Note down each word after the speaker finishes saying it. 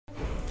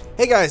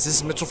Hey guys, this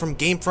is Mitchell from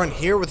GameFront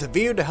here with a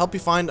video to help you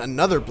find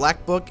another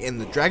black book in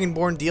the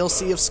Dragonborn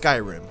DLC of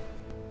Skyrim.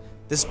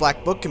 This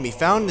black book can be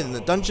found in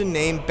the dungeon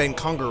named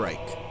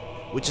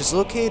Bekongerike, which is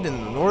located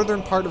in the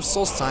northern part of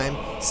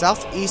Solstheim,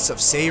 southeast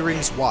of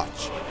Seiring's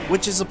Watch,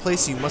 which is a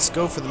place you must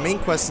go for the main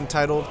quest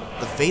entitled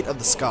The Fate of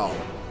the Skull.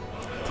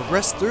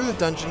 Progress through the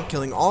dungeon,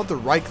 killing all the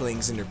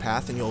Reiklings in your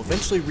path, and you'll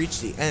eventually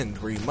reach the end,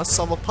 where you must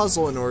solve a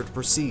puzzle in order to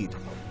proceed.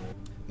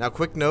 Now,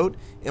 quick note,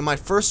 in my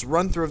first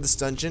run through of this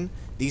dungeon,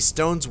 these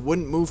stones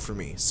wouldn't move for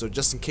me, so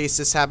just in case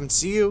this happens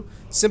to you,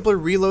 simply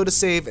reload a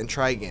save and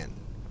try again.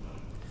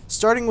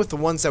 Starting with the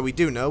ones that we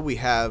do know, we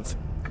have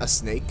a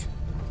snake,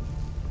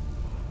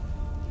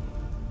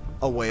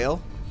 a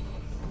whale,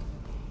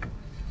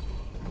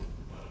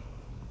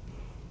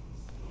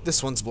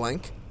 this one's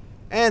blank,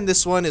 and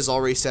this one is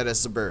already set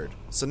as a bird.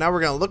 So now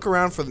we're going to look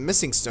around for the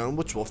missing stone,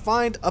 which we'll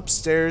find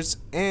upstairs,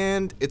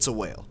 and it's a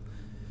whale.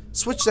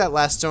 Switch that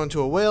last stone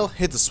to a whale,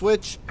 hit the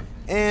switch,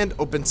 and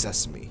open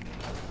sesame.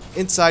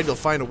 Inside you'll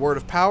find a word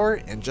of power,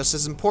 and just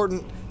as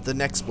important, the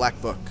next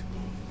black book.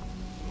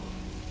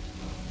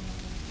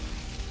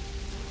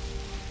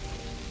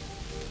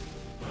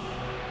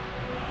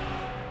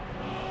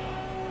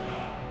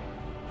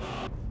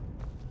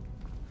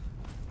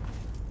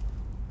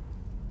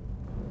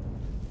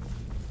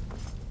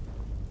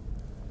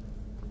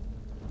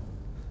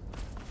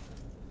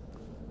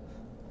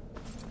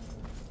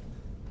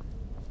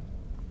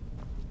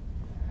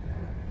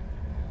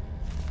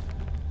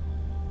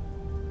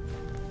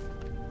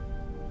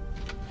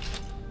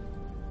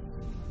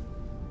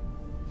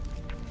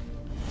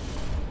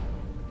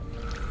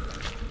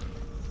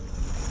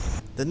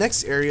 The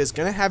next area is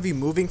going to have you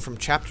moving from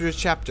chapter to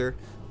chapter,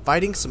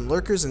 fighting some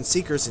lurkers and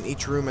seekers in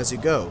each room as you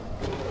go.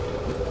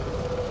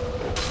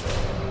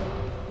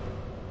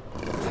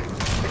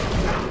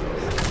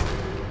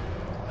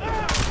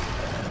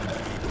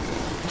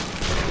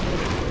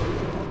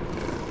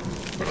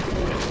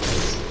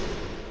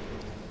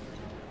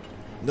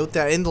 Note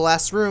that in the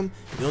last room,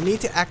 you'll need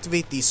to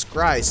activate these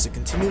scries to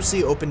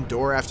continuously open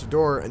door after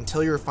door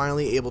until you're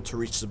finally able to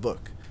reach the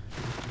book.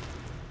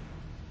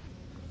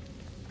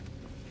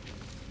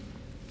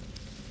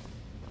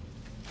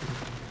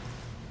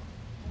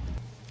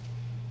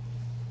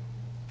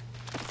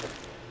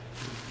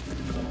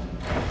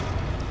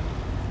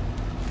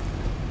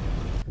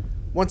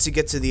 Once you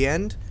get to the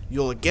end,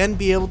 you'll again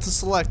be able to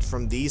select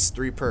from these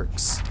 3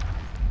 perks.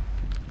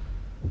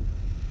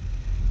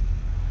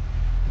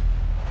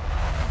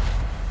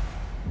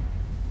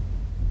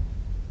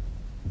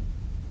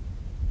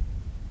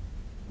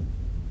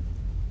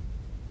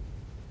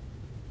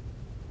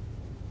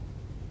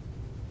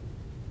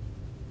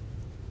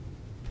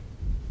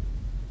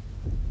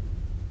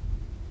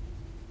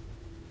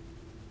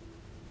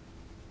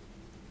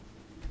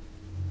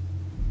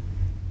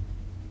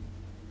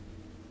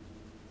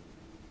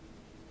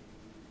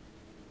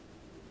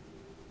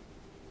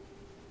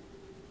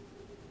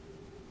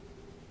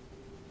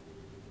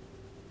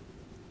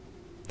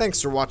 Thanks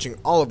for watching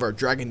all of our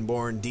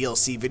Dragonborn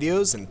DLC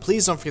videos, and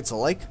please don't forget to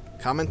like,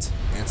 comment,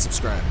 and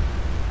subscribe.